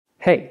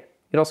Hej!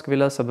 Idag ska vi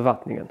lösa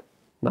bevattningen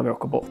när vi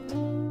åker bort.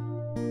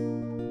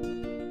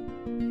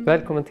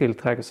 Välkommen till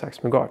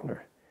Trädgårdshacks med GardenR.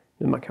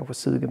 Nu är man kanske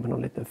sugen på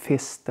någon liten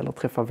fest eller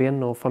träffa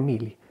vänner och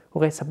familj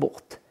och resa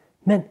bort.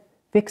 Men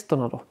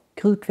växterna då?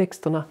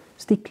 Krukväxterna,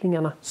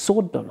 sticklingarna,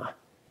 sådderna?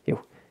 Jo,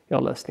 jag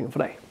har lösningen för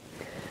dig.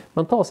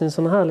 Man tar sin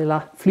sån här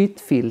lilla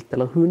flyttfilt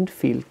eller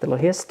hundfilt eller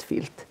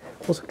hästfilt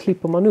och så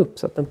klipper man upp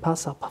så att den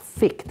passar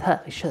perfekt här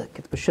i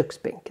köket på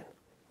köksbänken.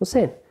 Och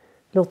sen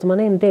låter man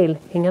en del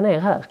hänga ner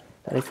här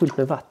där det är fullt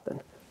med vatten.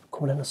 Då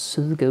kommer den att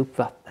suga upp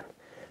vatten.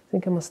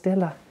 Sen kan man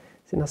ställa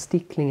sina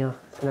sticklingar,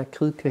 sina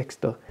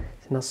krukväxter,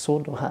 sina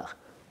sådder här.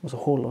 Och så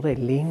håller det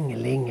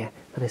länge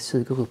när det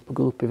suger upp och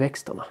går upp i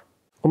växterna.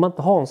 Om man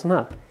inte har en sån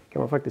här kan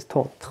man faktiskt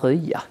ta en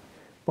tröja.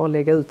 Bara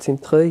lägga ut sin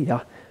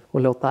tröja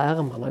och låta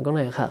ärmarna gå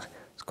ner här.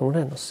 Så kommer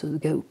den att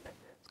suga upp.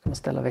 Så kan man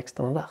ställa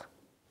växterna där.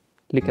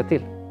 Lycka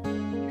till!